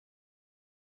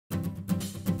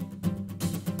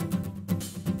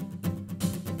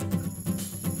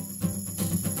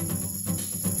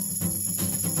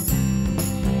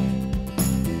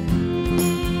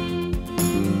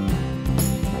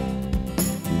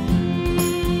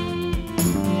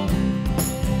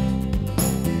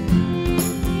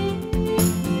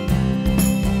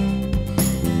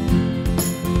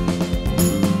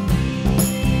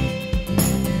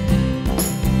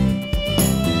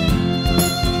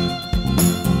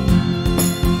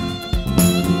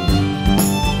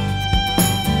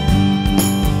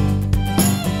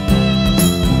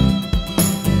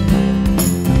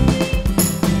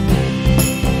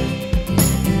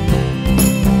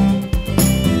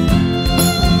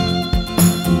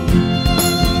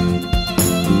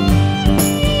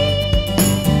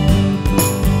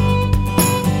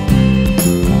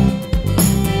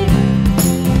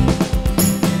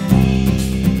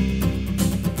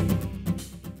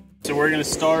so we're going to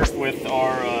start with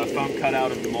our foam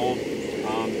cutout of the mold.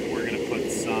 We're going to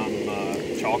put some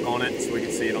chalk on it so we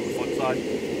can see it on the flip side. So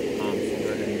we'll go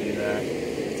ahead and do that.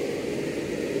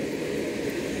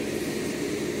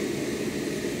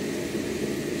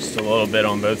 Just a little bit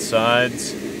on both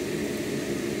sides. And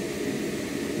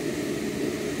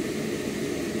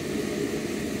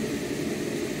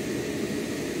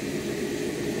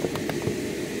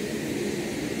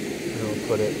we'll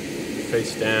put it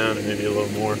face down and maybe a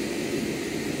little more.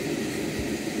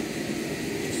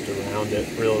 Just around it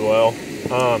really well.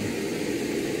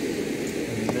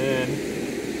 And then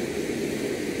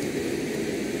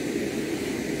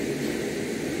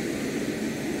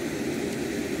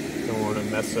don't want to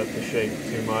mess up the shape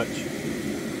too much.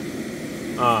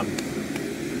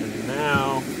 And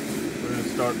now we're going to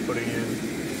start putting in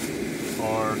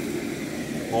our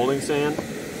molding sand.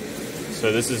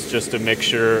 So this is just a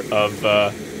mixture of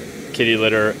kitty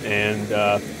litter and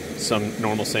some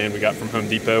normal sand we got from Home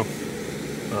Depot.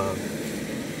 So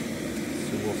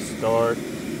we'll start.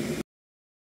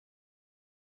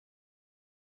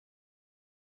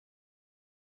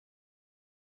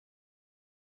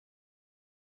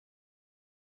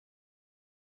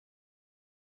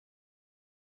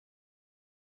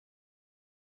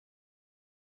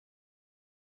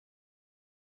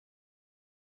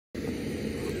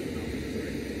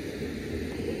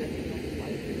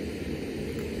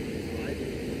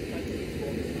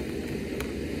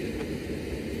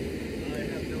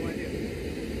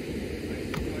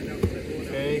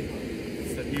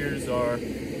 So here's our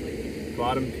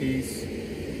bottom piece.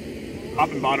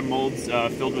 Top and bottom molds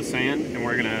filled with sand, and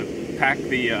we're gonna pack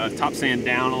the top sand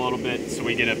down a little bit so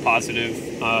we get a positive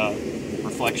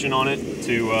reflection on it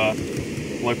to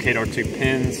locate our two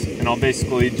pins. And I'll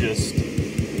basically just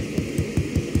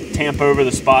tamp over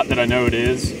the spot that I know it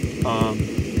is,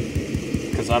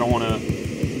 because I don't want to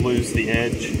lose the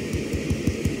edge.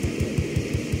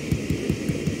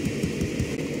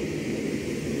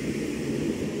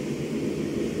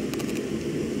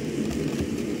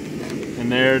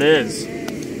 And there it is.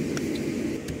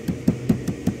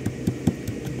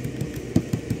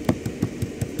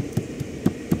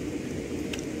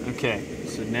 Okay,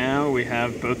 so now we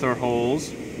have both our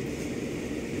holes